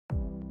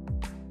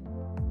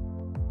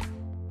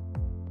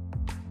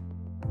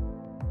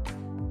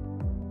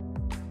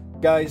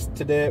Guys,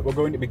 today we're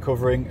going to be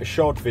covering a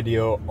short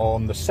video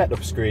on the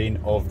setup screen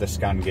of the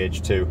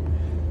ScanGauge 2.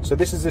 So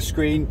this is the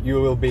screen you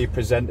will be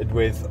presented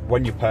with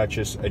when you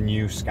purchase a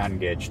new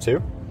ScanGauge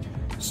 2.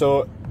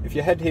 So if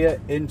you head here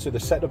into the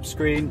setup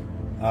screen,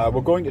 we're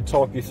going to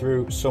talk you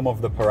through some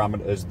of the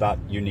parameters that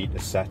you need to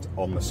set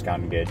on the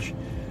ScanGauge.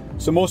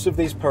 So most of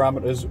these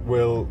parameters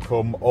will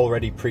come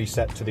already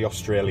preset to the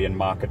Australian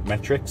market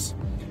metrics.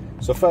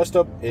 So first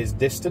up is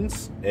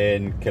distance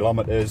in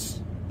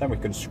kilometers. Then we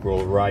can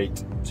scroll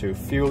right to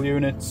fuel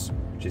units,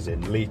 which is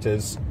in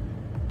litres.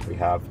 We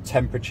have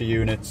temperature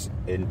units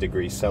in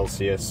degrees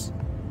Celsius.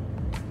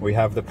 We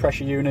have the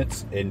pressure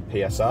units in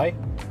PSI.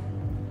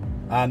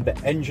 And the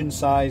engine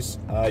size,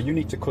 you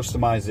need to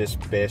customize this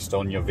based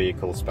on your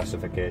vehicle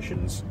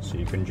specifications. So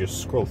you can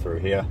just scroll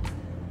through here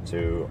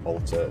to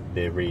alter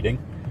the reading.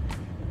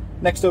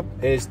 Next up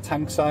is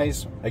tank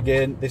size.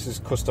 Again, this is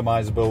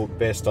customizable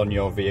based on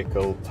your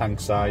vehicle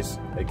tank size.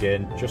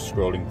 Again, just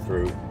scrolling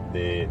through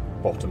the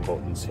bottom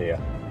buttons here.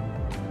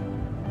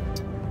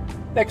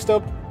 Next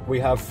up, we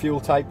have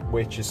fuel type,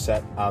 which is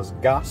set as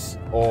gas,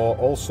 or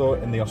also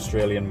in the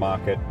Australian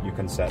market you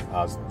can set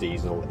as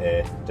diesel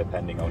A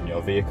depending on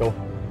your vehicle.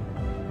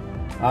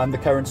 And the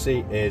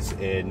currency is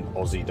in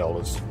Aussie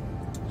dollars.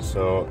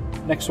 So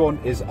next one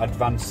is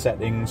advanced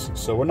settings.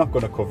 So we're not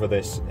going to cover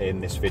this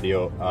in this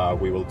video.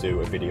 We will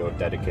do a video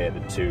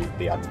dedicated to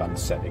the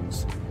advanced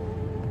settings.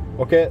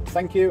 Okay,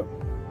 thank you.